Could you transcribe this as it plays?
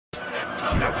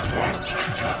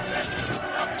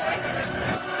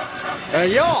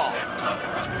Yo.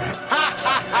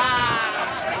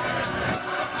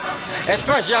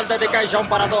 Special dedication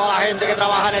para toda la gente que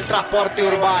trabaja en el transporte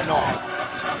urbano.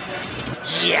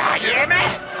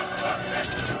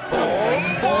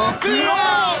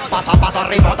 Pasa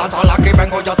ritmo, Dancehall, aquí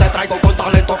vengo, yo te traigo con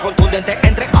talento contundente.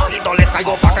 Entre oídos les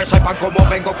caigo pa' que sepan cómo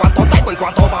vengo, cuánto tengo y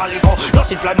cuánto valgo. No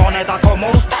simples monedas como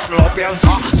usted lo piensa,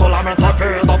 solamente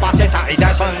pido paciencia y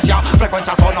decencia.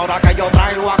 Frecuencia sonora que yo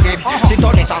traigo aquí,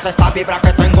 sintonizas esta vibra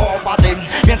que tengo pa' ti.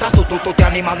 Mientras tú te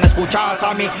animas, me escuchas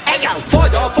a mí. Ey,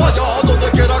 Fyah, Fyah, donde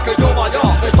quiera que yo vaya,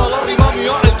 está la rima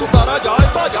mía, en tu cara ya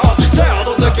está ya. Sea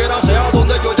donde quiera, sea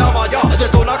donde yo ya vaya,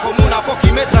 detona como una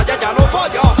fucking metralla, ya no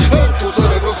falla. En tu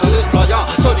cerebro se desplaya,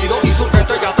 sonido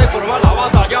insurgente ya te forma la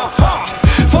batalla.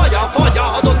 Fyah,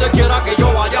 Fyah, donde quiera que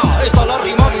yo vaya, está la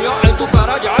rima mía, en tu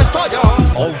cara ya está ya.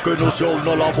 Aunque no sea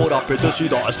una labor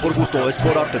apetecida, es por gusto, es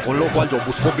por arte, con lo cual yo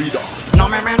busco vida. no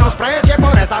me menosprecie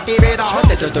por esta actividad.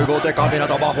 Te tengo de camino a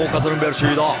trabajo, casa de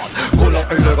universidad, con la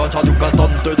elegancia de un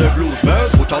cantante de blues. Me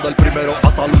escucha del primero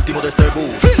hasta el último de este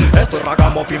bus. Esto es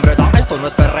ragamuffin, ¿verdad? Esto no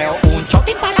es perreo. Un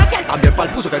chotín para la piel, también para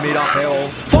el puso que mira feo.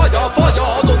 Fyah,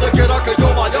 Fyah, donde quiera que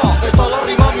yo vaya, está la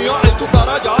rima mía, en tu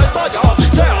cara ya está ya.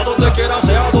 Sea donde quiera,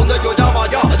 sea donde yo ya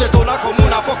vaya, detona como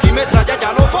una fucking metralla,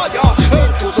 ya no falla.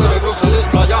 En tu cerebro se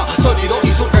desplaya, sonido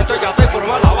insurgente ya te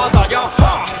forma la batalla.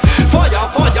 Fyah,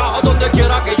 Fyah, donde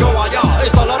quiera que yo vaya,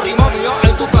 está la rima mía,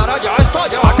 en tu cara ya está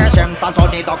ya. Pa' que sienta el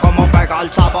sonido como pega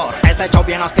el sabor. Este show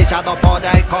bien auspiciado por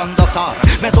el conductor.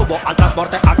 Me subo al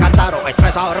transporte a cantar o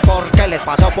expresar, porque el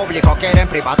espacio público quieren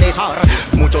privatizar.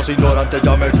 Muchos ignorantes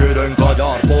ya me quieren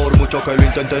callar, por mucho que lo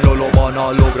intenten no lo van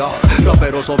a lograr.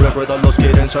 Raperos sobre ruedas los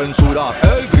quieren censurar,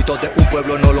 el grito de un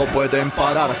pueblo no lo pueden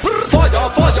parar. Fyah,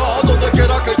 Fyah, donde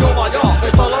quiera que yo vaya,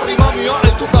 está la rima mía,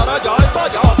 en tu cara ya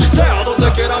está ya. Sea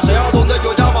donde quiera, sea donde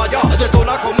yo ya vaya,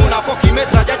 detona como una fucking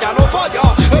metralla, ya no falla.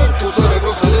 En tu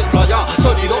cerebro se desplaya,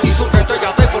 sonido insurgente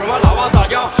ya te forma la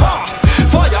batalla.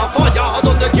 Fyah, Fyah,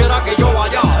 donde quiera que yo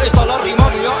vaya, está la rima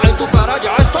mía, en tu cara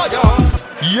ya está ya.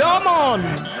 Yeah, man.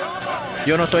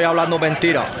 Yo no estoy hablando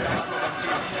mentira.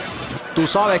 Tú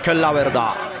sabes que es la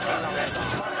verdad.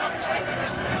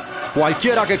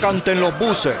 Cualquiera que cante en los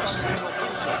buses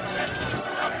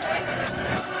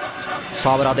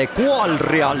sabrá de cuál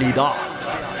realidad.